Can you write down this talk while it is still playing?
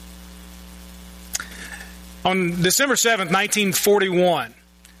On December 7th, 1941,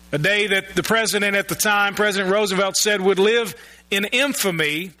 a day that the president at the time, President Roosevelt, said would live in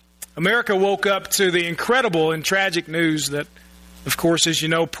infamy, America woke up to the incredible and tragic news that, of course, as you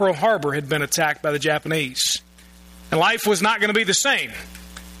know, Pearl Harbor had been attacked by the Japanese. And life was not going to be the same.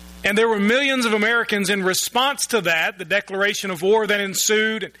 And there were millions of Americans in response to that, the declaration of war that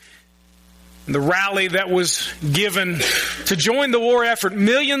ensued, and the rally that was given to join the war effort.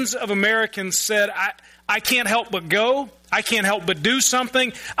 Millions of Americans said, I can't help but go. I can't help but do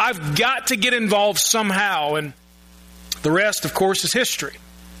something. I've got to get involved somehow. And the rest, of course, is history.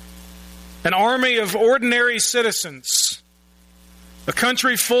 An army of ordinary citizens, a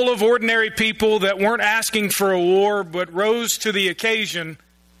country full of ordinary people that weren't asking for a war but rose to the occasion,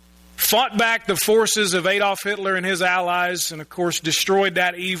 fought back the forces of Adolf Hitler and his allies, and of course destroyed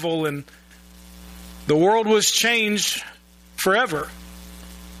that evil, and the world was changed forever.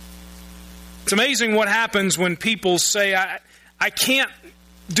 It's amazing what happens when people say, I can't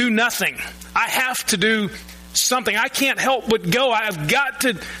do nothing. I have to do something. I can't help but go. I've got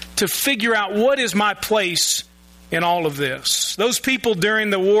to figure out what is my place in all of this. Those people during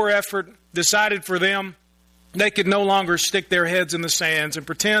the war effort decided for them they could no longer stick their heads in the sands and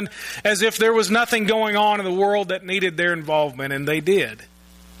pretend as if there was nothing going on in the world that needed their involvement, and they did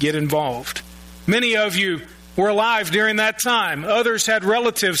get involved. Many of you were alive during that time. Others had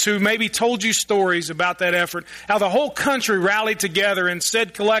relatives who maybe told you stories about that effort, how the whole country rallied together and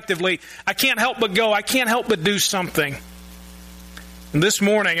said collectively, I can't help but go, I can't help but do something. And this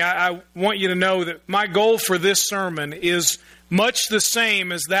morning, I want you to know that my goal for this sermon is much the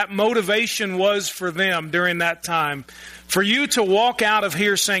same as that motivation was for them during that time. For you to walk out of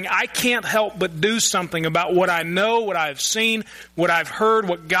here saying, I can't help but do something about what I know, what I've seen, what I've heard,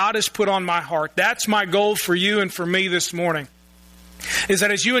 what God has put on my heart. That's my goal for you and for me this morning. Is that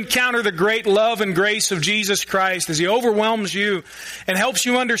as you encounter the great love and grace of Jesus Christ, as He overwhelms you and helps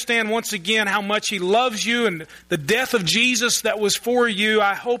you understand once again how much He loves you and the death of Jesus that was for you,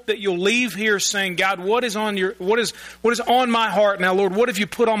 I hope that you'll leave here saying, God, what is on my heart now, Lord? What have you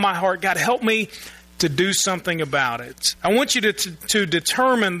put on my heart? God, help me to do something about it. I want you to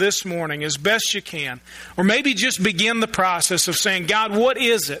determine this morning as best you can, or maybe just begin the process of saying, God, what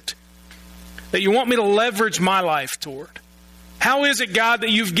is it that you want me to leverage my life toward? How is it, God, that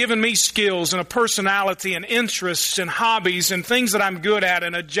you've given me skills and a personality and interests and hobbies and things that I'm good at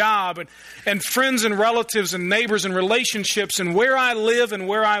and a job and friends and relatives and neighbors and relationships and where I live and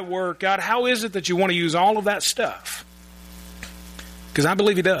where I work? God, how is it that you want to use all of that stuff? Because I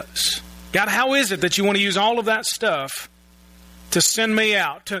believe He does. God, how is it that you want to use all of that stuff to send me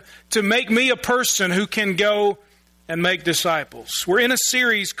out, to make me a person who can go and make disciples? We're in a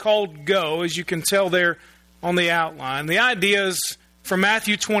series called Go, as you can tell there on the outline. The idea is from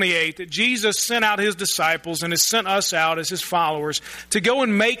Matthew 28 that Jesus sent out His disciples and has sent us out as His followers to go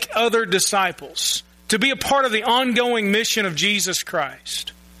and make other disciples, to be a part of the ongoing mission of Jesus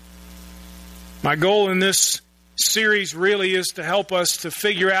Christ. My goal in this series really is to help us to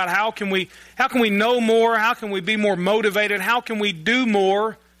figure out how can we know more, how can we be more motivated, how can we do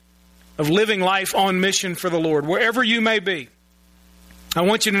more of living life on mission for the Lord, wherever you may be. I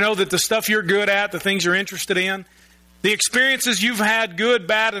want you to know that the stuff you're good at, the things you're interested in, the experiences you've had, good,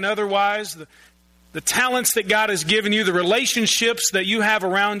 bad, and otherwise, the talents that God has given you, the relationships that you have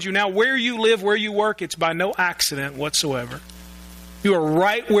around you now, where you live, where you work, it's by no accident whatsoever. You are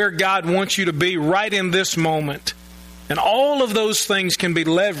right where God wants you to be, right in this moment. And all of those things can be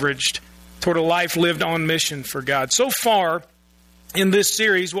leveraged toward a life lived on mission for God. So far in this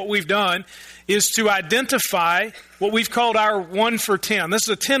series, what we've done is to identify what we've called our 1 for 10. This is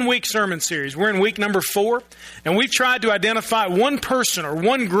a 10-week sermon series. We're in week number 4, and we've tried to identify one person or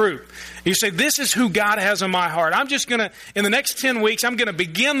one group. You say, this is who God has in my heart. I'm just going to, in the next 10 weeks, I'm going to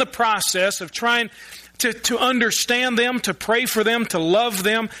begin the process of trying to understand them, to pray for them, to love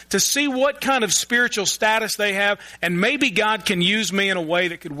them, to see what kind of spiritual status they have, and maybe God can use me in a way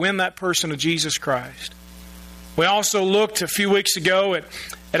that could win that person to Jesus Christ. We also looked a few weeks ago at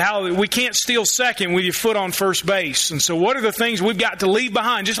how we can't steal second with your foot on first base. And so what are the things we've got to leave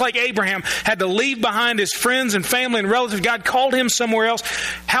behind? Just like Abraham had to leave behind his friends and family and relatives, God called him somewhere else.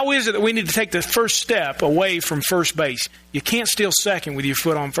 How is it that we need to take the first step away from first base? You can't steal second with your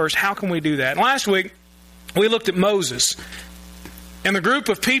foot on first. How can we do that? And last week, we looked at Moses. And the group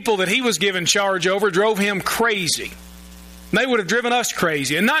of people that he was given charge over drove him crazy. They would have driven us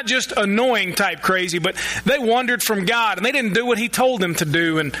crazy. And not just annoying type crazy, but they wandered from God and they didn't do what He told them to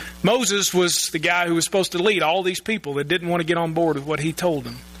do. And Moses was the guy who was supposed to lead all these people that didn't want to get on board with what He told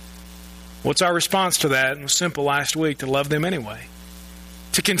them. What's our response to that? It was simple last week, to love them anyway.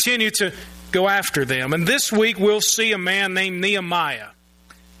 To continue to go after them. And this week we'll see a man named Nehemiah.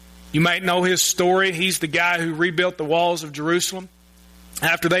 You might know his story. He's the guy who rebuilt the walls of Jerusalem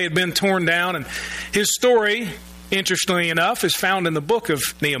after they had been torn down. And his story, interestingly enough, is found in the book of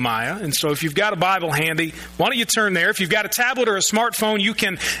Nehemiah. And so if you've got a Bible handy, why don't you turn there? If you've got a tablet or a smartphone, you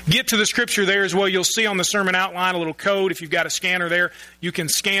can get to the scripture there as well. You'll see on the sermon outline a little code. If you've got a scanner there, you can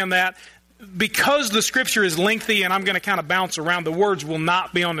scan that. Because the scripture is lengthy and I'm going to kind of bounce around, the words will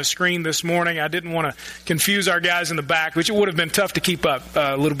not be on the screen this morning. I didn't want to confuse our guys in the back, which it would have been tough to keep up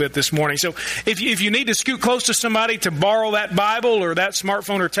a little bit this morning. So if you need to scoot close to somebody to borrow that Bible or that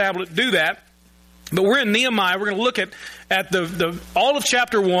smartphone or tablet, do that. But we're in Nehemiah. We're going to look at the all of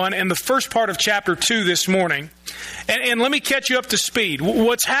chapter 1 and the first part of chapter 2 this morning. And let me catch you up to speed.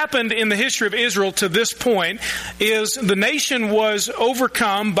 What's happened in the history of Israel to this point is the nation was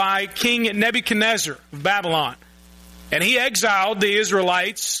overcome by King Nebuchadnezzar of Babylon. And he exiled the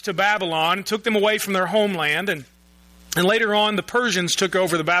Israelites to Babylon, took them away from their homeland. And later on, the Persians took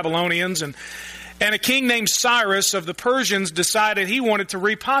over the Babylonians. And a king named Cyrus of the Persians decided he wanted to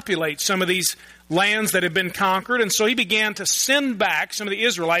repopulate some of these lands that had been conquered. And so he began to send back some of the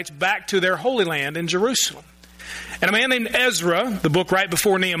Israelites back to their holy land in Jerusalem. And a man named Ezra, the book right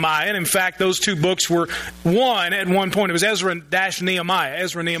before Nehemiah, and in fact those two books were one at one point. It was Ezra-Nehemiah,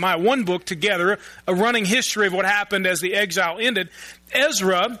 Ezra-Nehemiah, one book together, a running history of what happened as the exile ended.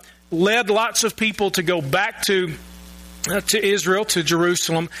 Ezra led lots of people to go back to Israel, to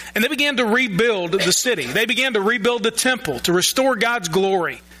Jerusalem, and they began to rebuild the city. They began to rebuild the temple, to restore God's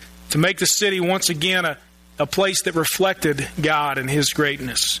glory, to make the city once again a place that reflected God and His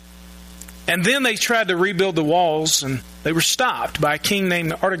greatness. And then they tried to rebuild the walls, and they were stopped by a king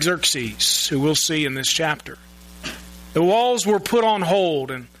named Artaxerxes, who we'll see in this chapter. The walls were put on hold,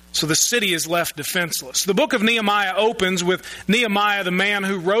 and so the city is left defenseless. The book of Nehemiah opens with Nehemiah, the man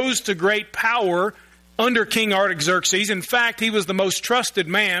who rose to great power under King Artaxerxes. In fact, he was the most trusted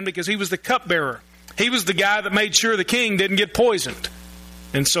man because he was the cupbearer. He was the guy that made sure the king didn't get poisoned.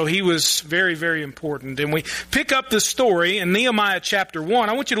 And so he was very, very important. And we pick up the story in Nehemiah chapter 1.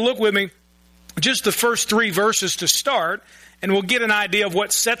 I want you to look with me just the first 3 verses to start, and we'll get an idea of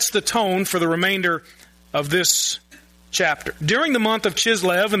what sets the tone for the remainder of this chapter. During the month of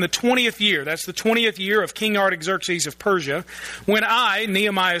Chislev in the 20th year, that's the 20th year of King Artaxerxes of Persia, when I,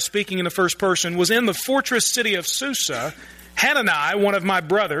 Nehemiah speaking in the first person, was in the fortress city of Susa, Hanani, one of my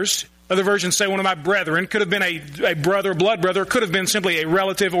brothers, other versions say one of my brethren, could have been a brother, blood brother, could have been simply a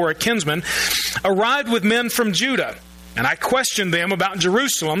relative or a kinsman, arrived with men from Judah. And I questioned them about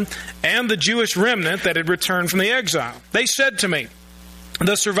Jerusalem and the Jewish remnant that had returned from the exile. They said to me,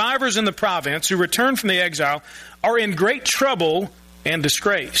 "The survivors in the province who returned from the exile are in great trouble and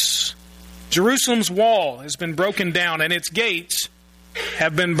disgrace. Jerusalem's wall has been broken down and its gates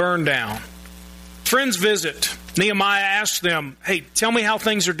have been burned down." Friends visit. Nehemiah asked them, "Hey, tell me how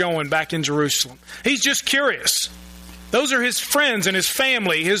things are going back in Jerusalem." He's just curious. Those are his friends and his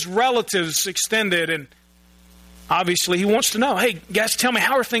family, his relatives extended, and obviously he wants to know, "Hey, guys, tell me,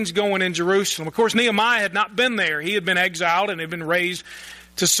 how are things going in Jerusalem?" Of course, Nehemiah had not been there. He had been exiled and had been raised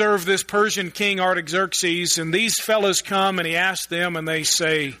to serve this Persian king Artaxerxes, and these fellows come and he asks them and they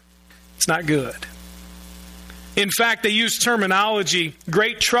say, "It's not good." In fact, they use terminology,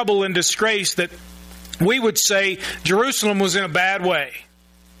 great trouble and disgrace, that we would say Jerusalem was in a bad way.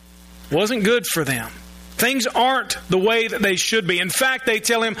 It wasn't good for them. Things aren't the way that they should be. In fact, they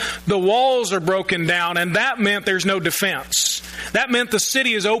tell him the walls are broken down, and that meant there's no defense. That meant the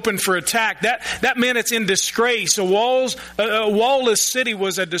city is open for attack. That meant it's in disgrace. A wallless city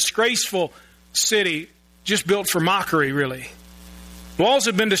was a disgraceful city, just built for mockery, really. Walls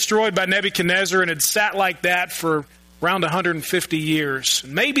had been destroyed by Nebuchadnezzar and had sat like that for around 150 years.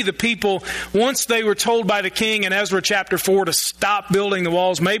 Maybe the people, once they were told by the king in Ezra chapter 4 to stop building the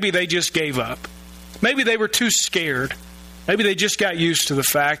walls, maybe they just gave up. Maybe they were too scared. Maybe they just got used to the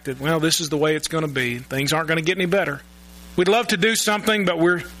fact that, well, this is the way it's going to be. Things aren't going to get any better. We'd love to do something, but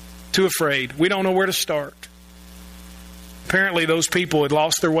we're too afraid. We don't know where to start. Apparently, those people had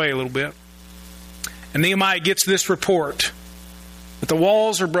lost their way a little bit. And Nehemiah gets this report that the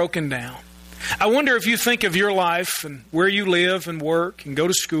walls are broken down. I wonder if you think of your life and where you live and work and go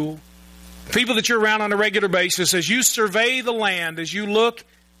to school, people that you're around on a regular basis, as you survey the land, as you look,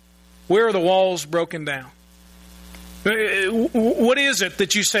 where are the walls broken down? What is it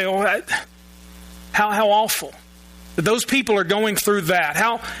that you say, "Oh, how awful that those people are going through that?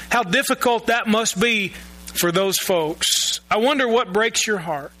 How difficult that must be for those folks." I wonder what breaks your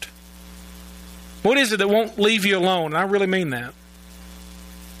heart. What is it that won't leave you alone? And I really mean that.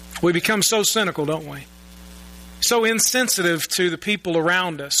 We become so cynical, don't we? so insensitive to the people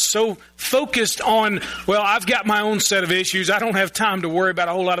around us, so focused on, well, I've got my own set of issues. I don't have time to worry about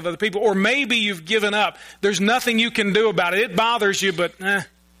a whole lot of other people. Or maybe you've given up. There's nothing you can do about it. It bothers you, but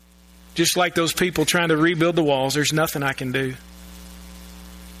just like those people trying to rebuild the walls, there's nothing I can do.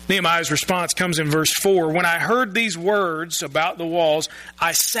 Nehemiah's response comes in verse 4. When I heard these words about the walls,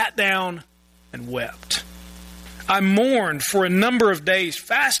 I sat down and wept. I mourned for a number of days,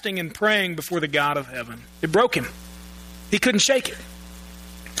 fasting and praying before the God of heaven. It broke him. He couldn't shake it.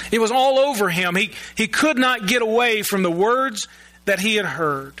 It was all over him. He could not get away from the words that he had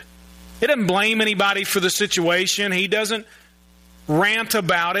heard. He doesn't blame anybody for the situation. He doesn't rant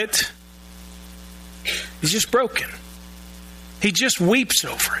about it. He's just broken. He just weeps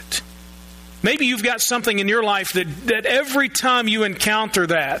over it. Maybe you've got something in your life that every time you encounter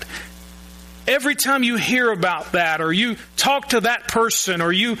that, every time you hear about that, or you talk to that person,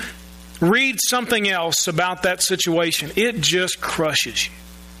 or you read something else about that situation, it just crushes you.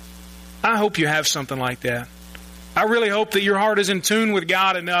 I hope you have something like that. I really hope that your heart is in tune with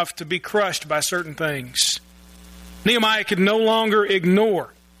God enough to be crushed by certain things. Nehemiah could no longer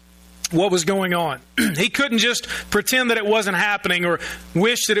ignore what was going on. He couldn't just pretend that it wasn't happening or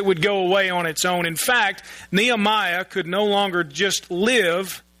wish that it would go away on its own. In fact, Nehemiah could no longer just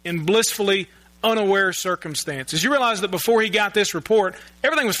live in blissfully unaware circumstances. You realize that before he got this report,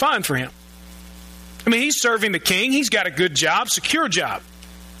 everything was fine for him. I mean, he's serving the king. He's got a good job, secure job.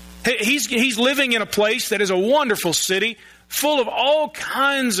 He's living in a place that is a wonderful city, full of all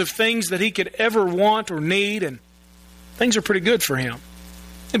kinds of things that he could ever want or need, and things are pretty good for him.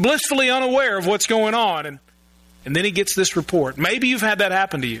 And blissfully unaware of what's going on, and then he gets this report. Maybe you've had that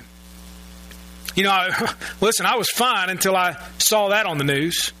happen to you. You know, listen, I was fine until I saw that on the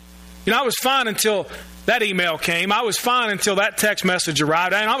news. You know, I was fine until that email came. I was fine until that text message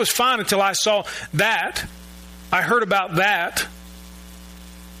arrived. And I was fine until I saw that. I heard about that.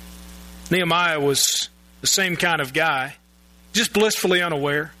 Nehemiah was the same kind of guy, just blissfully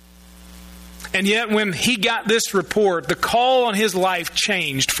unaware. And yet when he got this report, the call on his life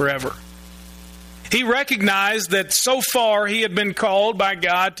changed forever. He recognized that so far he had been called by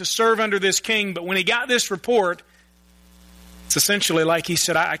God to serve under this king, but when he got this report, it's essentially like he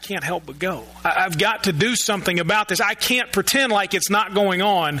said, I can't help but go. I've got to do something about this. I can't pretend like it's not going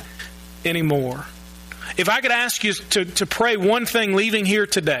on anymore. If I could ask you to pray one thing leaving here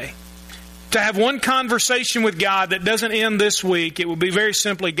today, to have one conversation with God that doesn't end this week, it would be very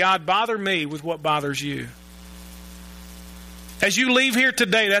simply, God, bother me with what bothers you. As you leave here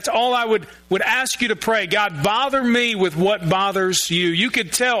today, that's all I would ask you to pray. God, bother me with what bothers you. You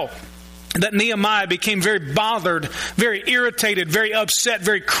could tell that Nehemiah became very bothered, very irritated, very upset,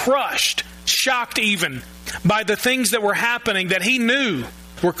 very crushed, shocked even by the things that were happening that he knew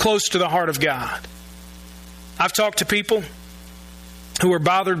were close to the heart of God. I've talked to people who are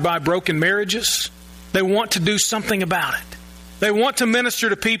bothered by broken marriages. They want to do something about it. They want to minister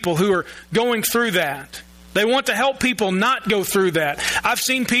to people who are going through that. They want to help people not go through that. I've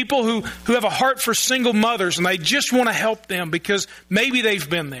seen people who have a heart for single mothers, and they just want to help them because maybe they've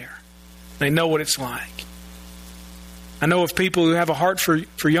been there. They know what it's like. I know of people who have a heart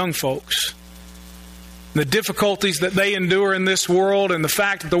for young folks. The difficulties that they endure in this world, and the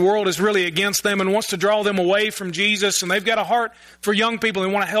fact that the world is really against them and wants to draw them away from Jesus, and they've got a heart for young people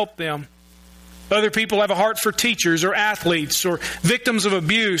and want to help them. Other people have a heart for teachers or athletes or victims of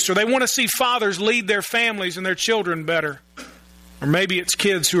abuse, or they want to see fathers lead their families and their children better. Or maybe it's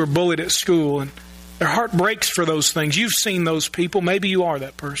kids who are bullied at school and their heart breaks for those things. You've seen those people. Maybe you are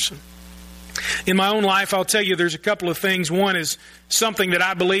that person. In my own life, I'll tell you there's a couple of things. One is something that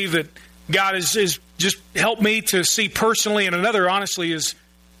I believe that God has just helped me to see personally, and another, honestly, is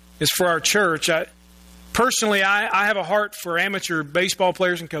for our church. Personally, I have a heart for amateur baseball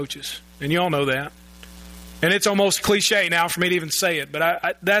players and coaches, and you all know that. And it's almost cliche now for me to even say it,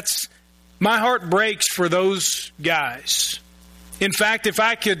 but that's my heart breaks for those guys. In fact, if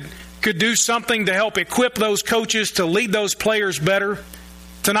I could do something to help equip those coaches to lead those players better,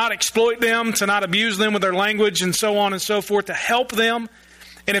 to not exploit them, to not abuse them with their language and so on and so forth, to help them.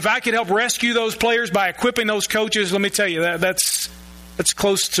 And if I could help rescue those players by equipping those coaches, let me tell you, that's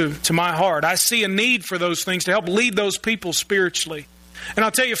close to my heart. I see a need for those things to help lead those people spiritually. And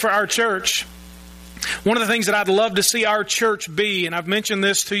I'll tell you, for our church, one of the things that I'd love to see our church be, and I've mentioned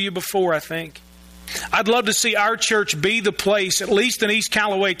this to you before, I think, I'd love to see our church be the place, at least in East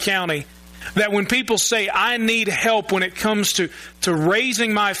Callaway County, that when people say, I need help when it comes to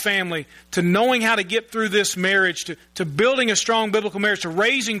raising my family, to knowing how to get through this marriage, to building a strong biblical marriage, to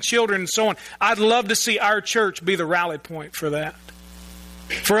raising children and so on, I'd love to see our church be the rally point for that.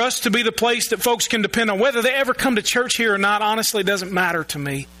 For us to be the place that folks can depend on. Whether they ever come to church here or not, honestly, doesn't matter to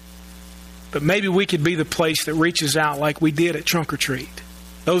me. But maybe we could be the place that reaches out like we did at Trunk or Treat.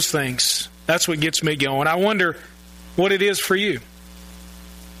 Those things, that's what gets me going. I wonder what it is for you.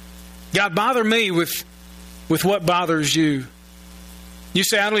 God, bother me with what bothers you. You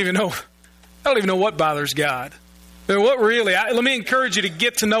say, I don't even know what bothers God. What really? Let me encourage you to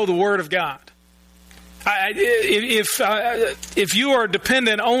get to know the Word of God. If you are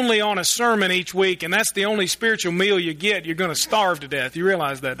dependent only on a sermon each week and that's the only spiritual meal you get, you're going to starve to death. You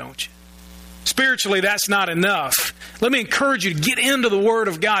realize that, don't you? Spiritually, that's not enough. Let me encourage you to get into the Word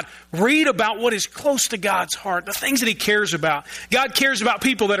of God. Read about what is close to God's heart, the things that He cares about. God cares about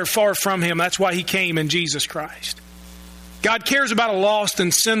people that are far from Him. That's why He came in Jesus Christ. God cares about a lost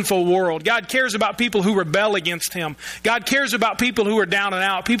and sinful world. God cares about people who rebel against Him. God cares about people who are down and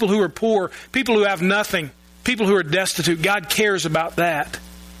out, people who are poor, people who have nothing, people who are destitute. God cares about that.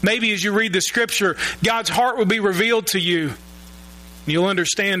 Maybe as you read the Scripture, God's heart will be revealed to you. You'll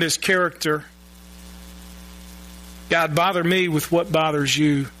understand His character. God, bother me with what bothers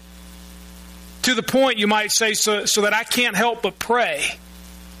you. To the point, you might say, so that I can't help but pray.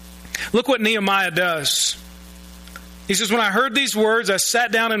 Look what Nehemiah does. He says, when I heard these words, I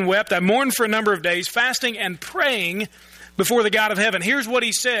sat down and wept. I mourned for a number of days, fasting and praying before the God of heaven. Here's what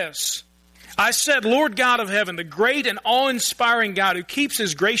he says. I said, Lord God of heaven, the great and awe-inspiring God who keeps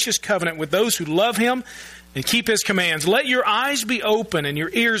His gracious covenant with those who love Him and keep His commands, let your eyes be open and your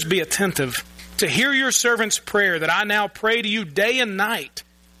ears be attentive to hear your servant's prayer that I now pray to you day and night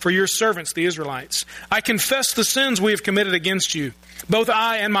for your servants, the Israelites. I confess the sins we have committed against you. Both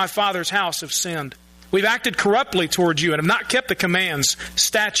I and my father's house have sinned. We've acted corruptly towards you and have not kept the commands,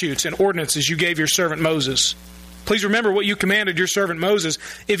 statutes, and ordinances you gave your servant Moses. Please remember what you commanded your servant Moses.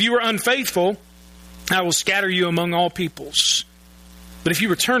 If you are unfaithful, I will scatter you among all peoples. But if you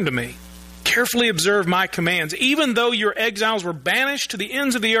return to me, carefully observe my commands, even though your exiles were banished to the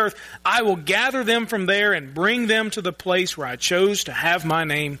ends of the earth, I will gather them from there and bring them to the place where I chose to have my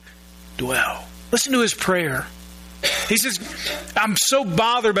name dwell. Listen to his prayer. He says, I'm so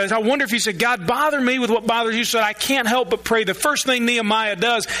bothered by this. I wonder if he said, God, bother me with what bothers you so that I can't help but pray. The first thing Nehemiah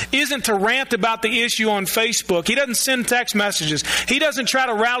does isn't to rant about the issue on Facebook. He doesn't send text messages. He doesn't try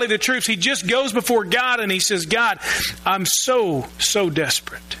to rally the troops. He just goes before God and he says, God, I'm so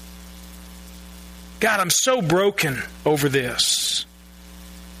desperate. God, I'm so broken over this.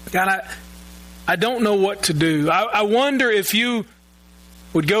 God, I don't know what to do. I wonder if you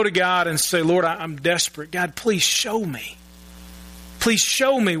would go to God and say, Lord, I'm desperate. God, please show me. Please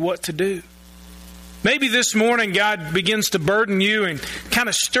show me what to do. Maybe this morning God begins to burden you and kind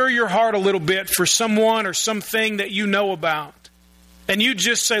of stir your heart a little bit for someone or something that you know about. And you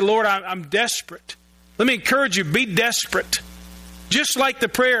just say, Lord, I'm desperate. Let me encourage you, be desperate. Just like the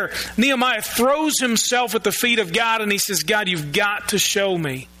prayer, Nehemiah throws himself at the feet of God and he says, God, you've got to show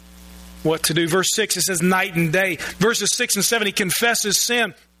me what to do. Verse 6, it says night and day. Verses 6 and 7, he confesses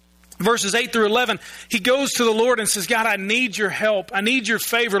sin. Verses 8 through 11, he goes to the Lord and says, God, I need your help. I need your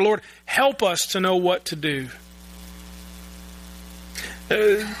favor. Lord, help us to know what to do.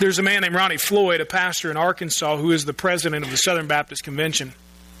 There's a man named Ronnie Floyd, a pastor in Arkansas, who is the president of the Southern Baptist Convention.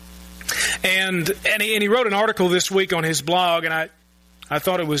 And he wrote an article this week on his blog, and I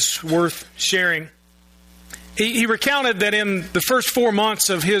thought it was worth sharing. He recounted that in the first 4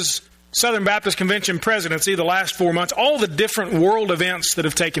 months of his Southern Baptist Convention presidency, the last 4 months, all the different world events that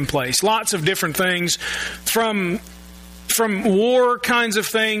have taken place, lots of different things, from war kinds of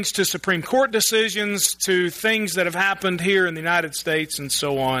things to Supreme Court decisions to things that have happened here in the United States and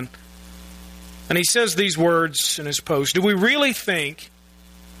so on. And he says these words in his post, do we really think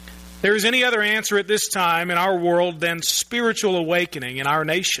there is any other answer at this time in our world than spiritual awakening in our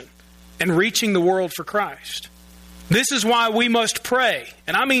nation and reaching the world for Christ? This is why we must pray,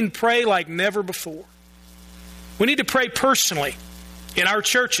 and I mean pray like never before. We need to pray personally in our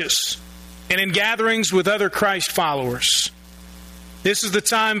churches and in gatherings with other Christ followers. This is the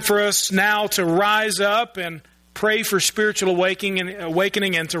time for us now to rise up and pray for spiritual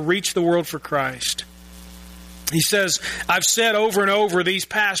awakening and to reach the world for Christ. He says, I've said over and over these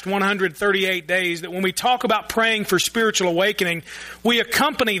past 138 days that when we talk about praying for spiritual awakening, we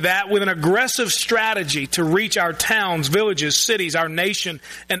accompany that with an aggressive strategy to reach our towns, villages, cities, our nation,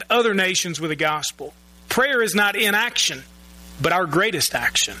 and other nations with the gospel. Prayer is not inaction, but our greatest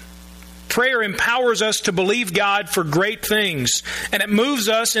action. Prayer empowers us to believe God for great things, and it moves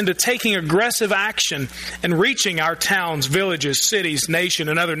us into taking aggressive action and reaching our towns, villages, cities, nation,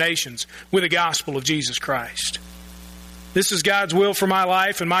 and other nations with the gospel of Jesus Christ. This is God's will for my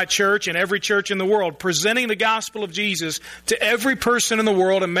life and my church and every church in the world, presenting the gospel of Jesus to every person in the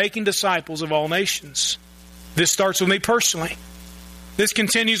world and making disciples of all nations. This starts with me personally. This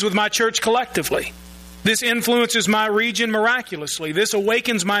continues with my church collectively. This influences my region miraculously. This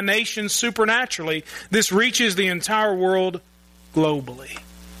awakens my nation supernaturally. This reaches the entire world globally.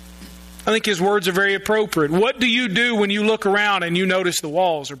 I think his words are very appropriate. What do you do when you look around and you notice the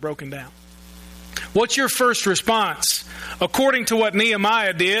walls are broken down? What's your first response? According to what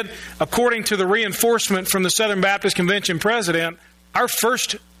Nehemiah did, according to the reinforcement from the Southern Baptist Convention president, our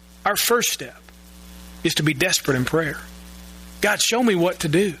first step is to be desperate in prayer. God, show me what to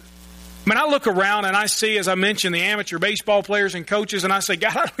do. I mean, I look around and I see, as I mentioned, the amateur baseball players and coaches, and I say,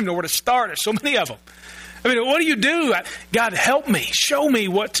 God, I don't even know where to start. There's so many of them. I mean, what do you do? God, help me. Show me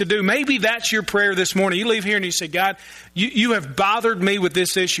what to do. Maybe that's your prayer this morning. You leave here and you say, God, you have bothered me with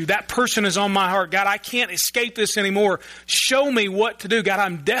this issue. That person is on my heart. God, I can't escape this anymore. Show me what to do. God,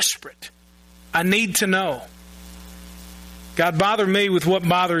 I'm desperate. I need to know. God, bother me with what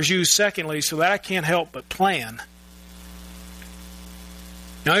bothers you, secondly, so that I can't help but plan.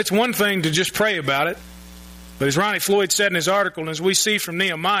 Now, it's one thing to just pray about it, but as Ronnie Floyd said in his article, and as we see from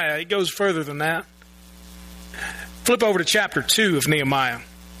Nehemiah, it goes further than that. Flip over to chapter 2 of Nehemiah.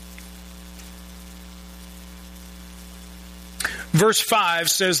 Verse 5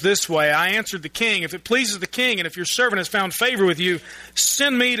 says this way, I answered the king, if it pleases the king, and if your servant has found favor with you,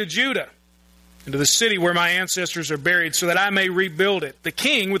 send me to Judah, and to the city where my ancestors are buried, so that I may rebuild it. The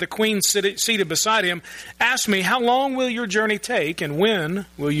king, with the queen seated beside him, asked me, how long will your journey take, and when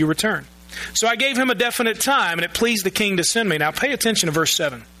will you return? So I gave him a definite time, and it pleased the king to send me. Now pay attention to verse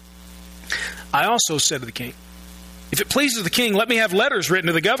 7. I also said to the king, if it pleases the king, let me have letters written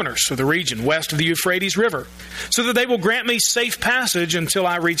to the governors of the region west of the Euphrates River, so that they will grant me safe passage until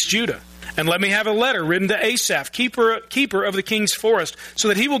I reach Judah. And let me have a letter written to Asaph, keeper of the king's forest, so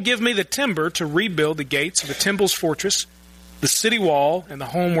that he will give me the timber to rebuild the gates of the temple's fortress, the city wall, and the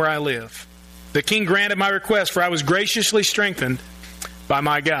home where I live. The king granted my request, for I was graciously strengthened by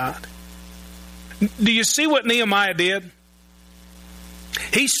my God. Do you see what Nehemiah did?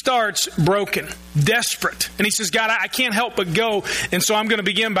 He starts broken, desperate. And he says, God, I can't help but go, and so I'm going to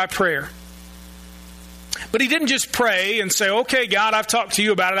begin by prayer. But he didn't just pray and say, okay, God, I've talked to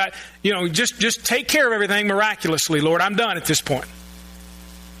you about it. Just take care of everything miraculously, Lord. I'm done at this point.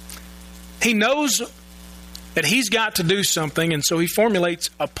 He knows that he's got to do something, and so he formulates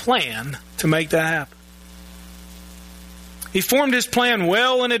a plan to make that happen. He formed his plan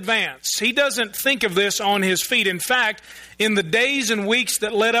well in advance. He doesn't think of this on his feet. In fact, in the days and weeks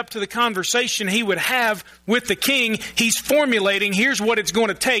that led up to the conversation he would have with the king, he's formulating, here's what it's going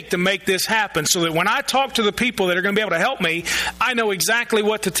to take to make this happen, so that when I talk to the people that are going to be able to help me, I know exactly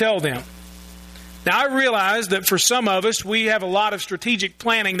what to tell them. Now, I realize that for some of us, we have a lot of strategic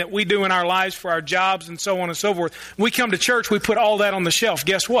planning that we do in our lives for our jobs and so on and so forth. We come to church, we put all that on the shelf.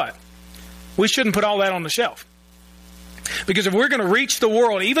 Guess what? We shouldn't put all that on the shelf. Because if we're going to reach the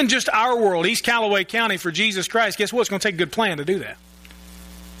world, even just our world, East Callaway County, for Jesus Christ, guess what? It's going to take a good plan to do that.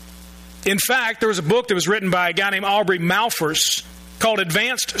 In fact, there was a book that was written by a guy named Aubrey Malphurs called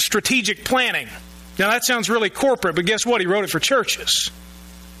Advanced Strategic Planning. Now, that sounds really corporate, but guess what? He wrote it for churches.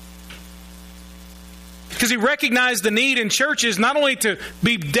 Because he recognized the need in churches not only to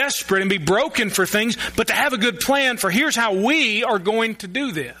be desperate and be broken for things, but to have a good plan for here's how we are going to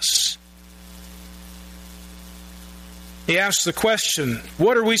do this. He asks the question,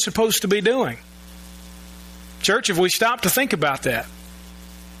 what are we supposed to be doing? Church, have we stopped to think about that?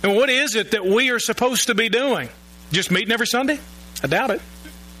 And what is it that we are supposed to be doing? Just meeting every Sunday? I doubt it.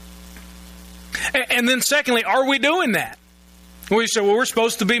 And then secondly, are we doing that? We say, well, we're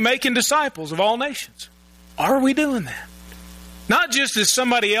supposed to be making disciples of all nations. Are we doing that? Not just as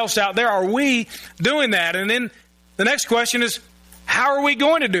somebody else out there, are we doing that? And then the next question is, how are we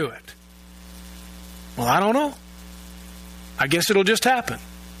going to do it? Well, I don't know. I guess it'll just happen.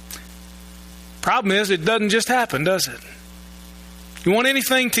 Problem is, it doesn't just happen, does it? You want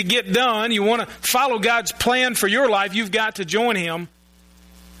anything to get done, you want to follow God's plan for your life, you've got to join Him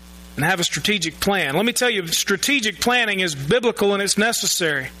and have a strategic plan. Let me tell you, strategic planning is biblical and it's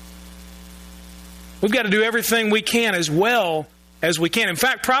necessary. We've got to do everything we can as well as we can. In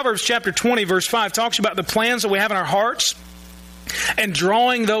fact, Proverbs chapter 20, verse 5 talks about the plans that we have in our hearts and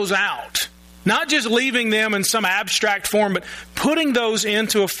drawing those out. Not just leaving them in some abstract form, but putting those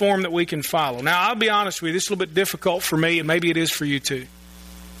into a form that we can follow. Now, I'll be honest with you, this is a little bit difficult for me, and maybe it is for you too.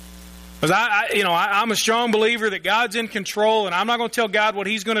 Because I'm a strong believer that God's in control, and I'm not going to tell God what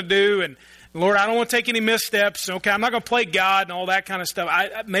He's going to do. And Lord, I don't want to take any missteps. Okay, I'm not going to play God and all that kind of stuff.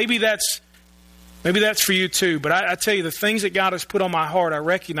 Maybe that's Maybe that's for you too. But I tell you, the things that God has put on my heart, I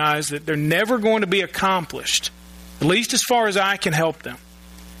recognize that they're never going to be accomplished, at least as far as I can help them,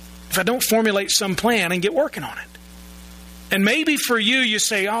 if I don't formulate some plan and get working on it. And maybe for you, you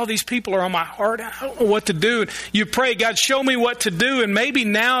say, oh, these people are on my heart. I don't know what to do. And you pray, God, show me what to do. And maybe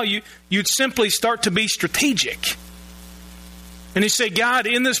now you'd simply start to be strategic. And you say, God,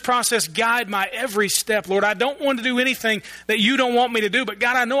 in this process, guide my every step. Lord, I don't want to do anything that you don't want me to do. But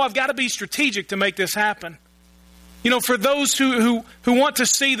God, I know I've got to be strategic to make this happen. You know, for those who want to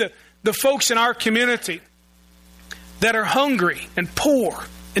see the folks in our community that are hungry and poor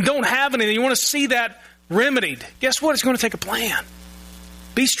and don't have anything, you want to see that remedied. Guess what? It's going to take a plan.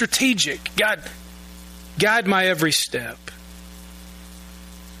 Be strategic. God, guide my every step.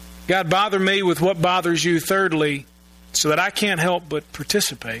 God, bother me with what bothers you. Thirdly, so that I can't help but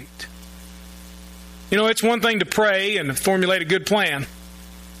participate. You know, it's one thing to pray and formulate a good plan.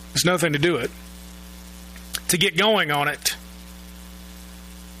 It's another thing to do it. To get going on it.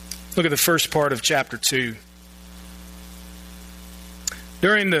 Look at the first part of chapter 2.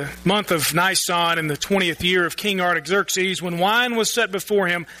 During the month of Nisan in the 20th year of King Artaxerxes, when wine was set before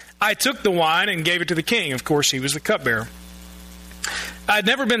him, I took the wine and gave it to the king. Of course, he was the cupbearer. I had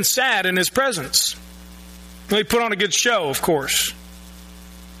never been sad in his presence. He put on a good show, of course.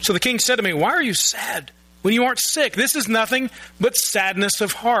 So the king said to me, why are you sad when you aren't sick? This is nothing but sadness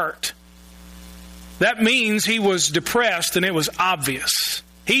of heart. That means he was depressed, and it was obvious.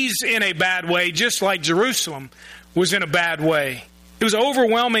 He's in a bad way, just like Jerusalem was in a bad way. It was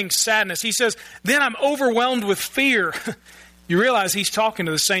overwhelming sadness. He says, then I'm overwhelmed with fear. You realize he's talking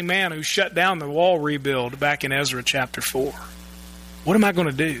to the same man who shut down the wall rebuild back in Ezra chapter 4. What am I going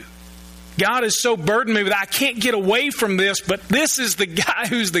to do? God has so burdened me with I can't get away from this, but this is the guy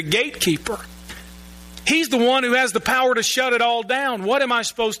who's the gatekeeper. He's the one who has the power to shut it all down. What am I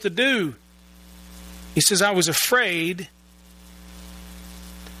supposed to do? He says, I was afraid.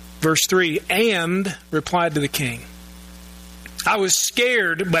 Verse 3, and replied to the king. I was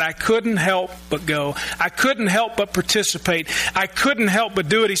scared, but I couldn't help but go. I couldn't help but participate. I couldn't help but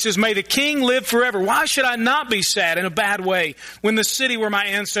do it. He says, may the king live forever. Why should I not be sad in a bad way when the city where my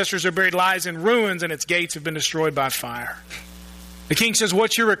ancestors are buried lies in ruins and its gates have been destroyed by fire? The king says,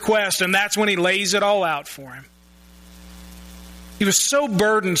 what's your request? And that's when he lays it all out for him. He was so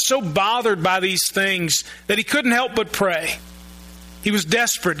burdened, so bothered by these things that he couldn't help but pray. He was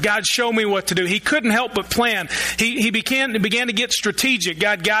desperate. God, show me what to do. He couldn't help but plan. He began to get strategic.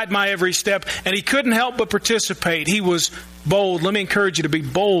 God, guide my every step. And he couldn't help but participate. He was bold. Let me encourage you to be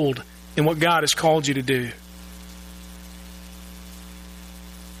bold in what God has called you to do.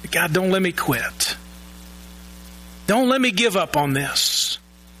 God, don't let me quit. Don't let me give up on this.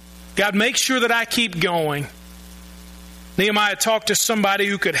 God, make sure that I keep going. Nehemiah talked to somebody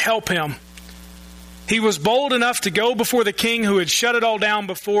who could help him. He was bold enough to go before the king who had shut it all down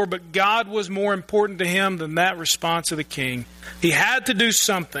before, but God was more important to him than that response of the king. He had to do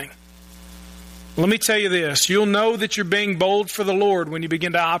something. Let me tell you this. You'll know that you're being bold for the Lord when you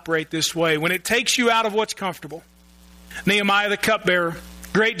begin to operate this way, when it takes you out of what's comfortable. Nehemiah the cupbearer,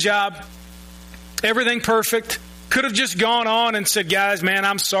 great job. Everything perfect. Could have just gone on and said, guys, man,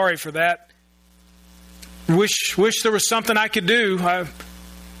 I'm sorry for that. Wish there was something I could do. I've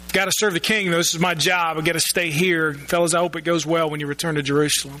got to serve the king. This is my job. I've got to stay here. Fellas, I hope it goes well when you return to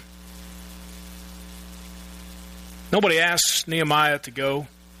Jerusalem. Nobody asked Nehemiah to go.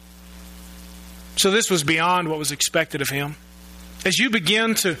 So this was beyond what was expected of him. As you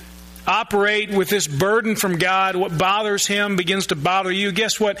begin to operate with this burden from God, what bothers him begins to bother you.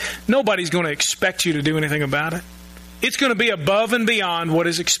 Guess what? Nobody's going to expect you to do anything about it. It's going to be above and beyond what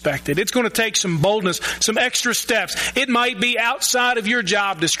is expected. It's going to take some boldness, some extra steps. It might be outside of your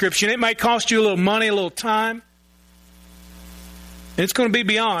job description. It might cost you a little money, a little time. And it's going to be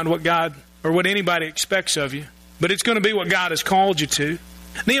beyond what God or what anybody expects of you. But it's going to be what God has called you to.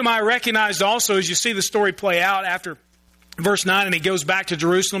 Nehemiah recognized also, as you see the story play out after verse 9, and he goes back to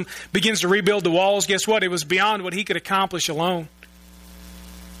Jerusalem, begins to rebuild the walls. Guess what? It was beyond what he could accomplish alone.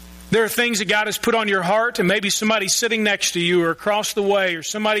 There are things that God has put on your heart, and maybe somebody sitting next to you or across the way or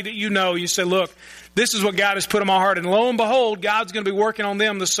somebody that you know, you say, look, this is what God has put on my heart. And lo and behold, God's going to be working on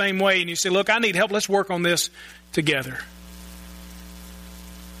them the same way. And you say, look, I need help. Let's work on this together.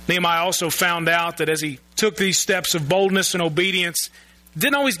 Nehemiah also found out that as he took these steps of boldness and obedience, it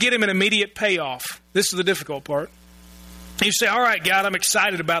didn't always get him an immediate payoff. This is the difficult part. You say, all right, God, I'm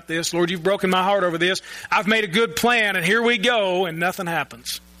excited about this. Lord, you've broken my heart over this. I've made a good plan, and here we go, and nothing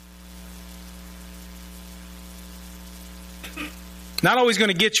happens. Not always going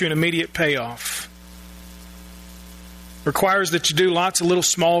to get you an immediate payoff. Requires that you do lots of little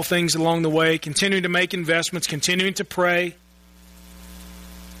small things along the way, continuing to make investments, continuing to pray.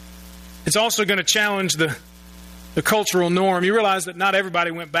 It's also going to challenge the cultural norm. You realize that not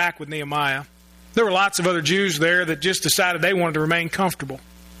everybody went back with Nehemiah. There were lots of other Jews there that just decided they wanted to remain comfortable.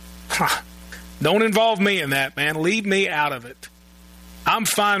 Don't involve me in that, man. Leave me out of it. I'm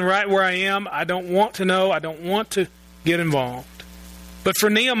fine right where I am. I don't want to know. I don't want to get involved. But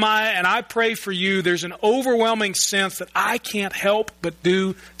for Nehemiah, and I pray for you, there's an overwhelming sense that I can't help but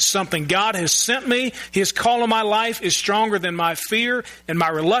do something. God has sent me. His call on my life is stronger than my fear and my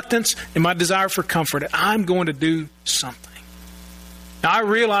reluctance and my desire for comfort. I'm going to do something. Now, I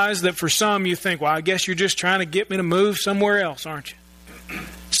realize that for some you think, well, I guess you're just trying to get me to move somewhere else, aren't you?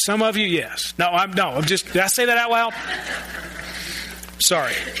 Some of you, yes. No, I'm just, did I say that out loud?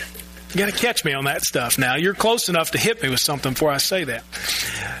 Sorry. You got to catch me on that stuff now. You're close enough to hit me with something before I say that.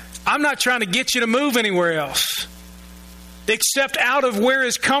 I'm not trying to get you to move anywhere else. Except out of where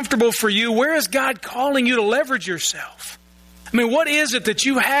is comfortable for you. Where is God calling you to leverage yourself? I mean, what is it that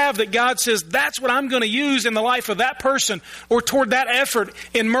you have that God says, that's what I'm going to use in the life of that person or toward that effort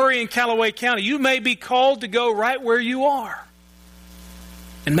in Murray and Callaway County? You may be called to go right where you are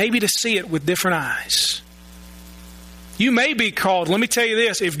and maybe to see it with different eyes. You may be called, let me tell you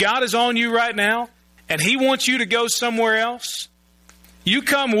this, if God is on you right now and He wants you to go somewhere else, you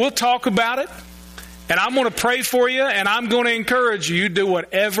come, we'll talk about it, and I'm going to pray for you, and I'm going to encourage you. You do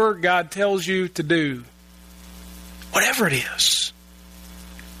whatever God tells you to do. Whatever it is.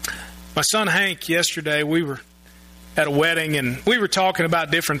 My son Hank, yesterday, we were at a wedding, and we were talking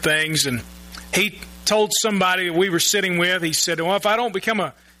about different things, and he told somebody that we were sitting with, he said, well, if I don't become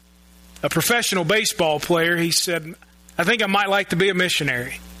a professional baseball player, he said, I think I might like to be a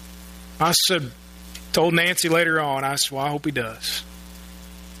missionary. I told Nancy later on, I said, well, I hope he does.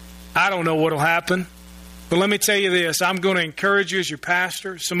 I don't know what will happen, but let me tell you this. I'm going to encourage you as your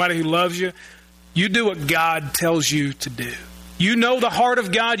pastor, somebody who loves you. You do what God tells you to do. You know the heart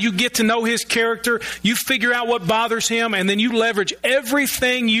of God. You get to know His character. You figure out what bothers Him, and then you leverage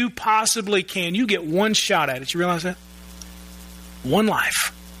everything you possibly can. You get one shot at it. You realize that? One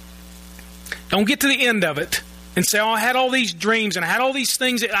life. Don't get to the end of it and say, oh, I had all these dreams and I had all these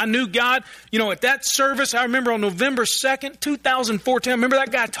things that I knew God. You know, at that service, I remember on November 2nd, 2014, I remember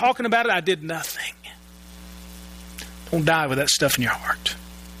that guy talking about it. I did nothing. Don't die with that stuff in your heart.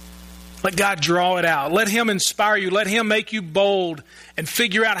 Let God draw it out. Let Him inspire you. Let Him make you bold and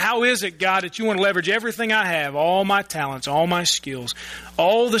figure out how is it, God, that you want to leverage everything I have, all my talents, all my skills,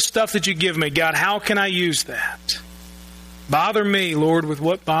 all the stuff that you give me. God, how can I use that? Bother me, Lord, with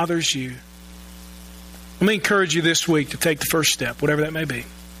what bothers you. Let me encourage you this week to take the first step, whatever that may be.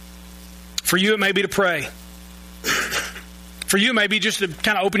 For you, it may be to pray. For you, it may be just to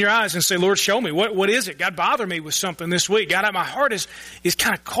kind of open your eyes and say, Lord, show me. What is it? God, bother me with something this week. God, my heart is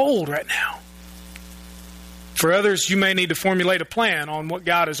kind of cold right now. For others, you may need to formulate a plan on what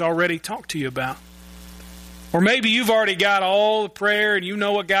God has already talked to you about. Or maybe you've already got all the prayer and you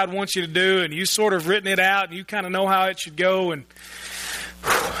know what God wants you to do and you've sort of written it out and you kind of know how it should go and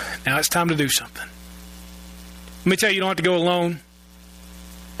now it's time to do something. Let me tell you, you don't have to go alone.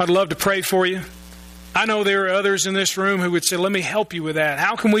 I'd love to pray for you. I know there are others in this room who would say, let me help you with that.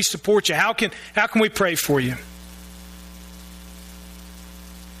 How can we support you? How can we pray for you?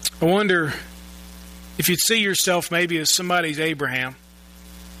 I wonder if you'd see yourself maybe as somebody's Abraham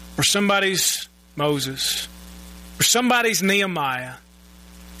or somebody's Moses or somebody's Nehemiah,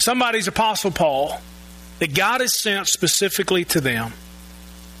 somebody's Apostle Paul, that God has sent specifically to them.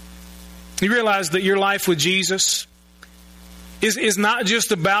 You realize that your life with Jesus is not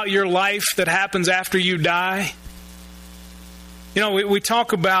just about your life that happens after you die. You know, we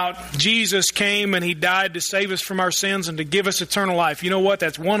talk about Jesus came and He died to save us from our sins and to give us eternal life. You know what?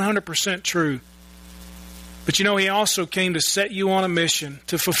 That's 100% true. But you know, He also came to set you on a mission,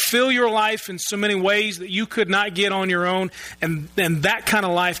 to fulfill your life in so many ways that you could not get on your own. And that kind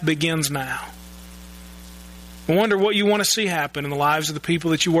of life begins now. I wonder what you want to see happen in the lives of the people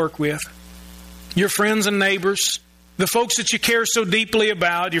that you work with. Your friends and neighbors, the folks that you care so deeply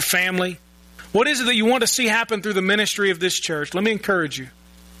about, your family. What is it that you want to see happen through the ministry of this church? Let me encourage you.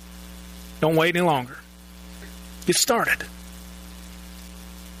 Don't wait any longer. Get started.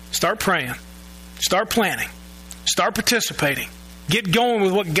 Start praying. Start planning. Start participating. Get going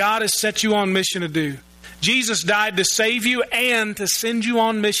with what God has set you on mission to do. Jesus died to save you and to send you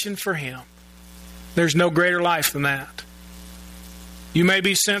on mission for Him. There's no greater life than that. You may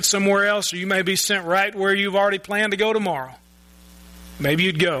be sent somewhere else, or you may be sent right where you've already planned to go tomorrow. Maybe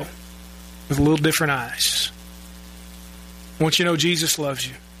you'd go with a little different eyes. I want you to know Jesus loves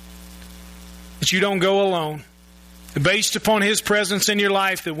you. That you don't go alone. based upon His presence in your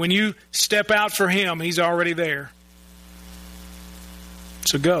life, that when you step out for Him, He's already there.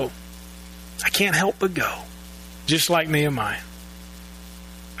 So go. I can't help but go. Just like Nehemiah.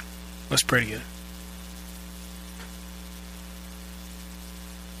 Let's pray together.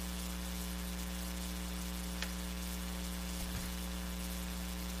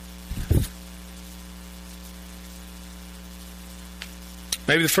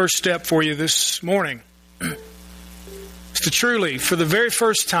 Maybe the first step for you this morning is to truly, for the very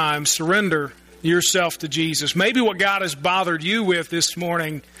first time, surrender yourself to Jesus. Maybe what God has bothered you with this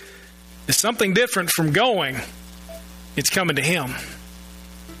morning is something different from going. It's coming to Him.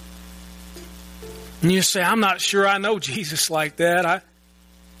 And you say, I'm not sure I know Jesus like that.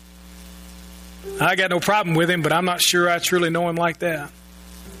 I got no problem with Him, but I'm not sure I truly know Him like that.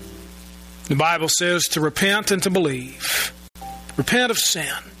 The Bible says to repent and to believe. Repent of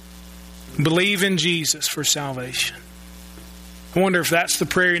sin. Believe in Jesus for salvation. I wonder if that's the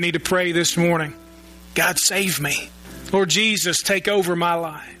prayer you need to pray this morning. God, save me. Lord Jesus, take over my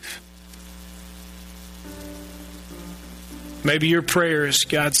life. Maybe your prayer is,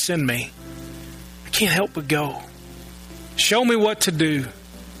 God, send me. I can't help but go. Show me what to do.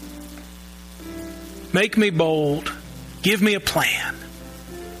 Make me bold. Give me a plan.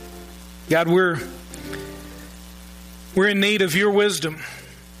 God, we're in need of your wisdom.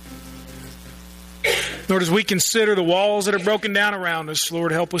 Lord, as we consider the walls that are broken down around us,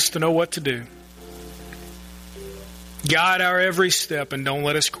 Lord, help us to know what to do. Guide our every step and don't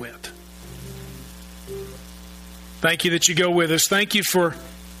let us quit. Thank you that you go with us. Thank you for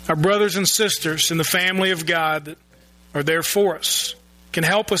our brothers and sisters in the family of God that are there for us, can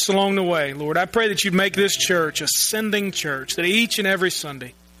help us along the way. Lord, I pray that you'd make this church a sending church, that each and every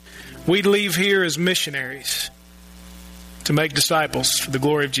Sunday we'd leave here as missionaries to make disciples for the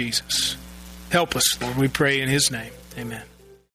glory of Jesus. Help us, Lord, we pray in His name. Amen.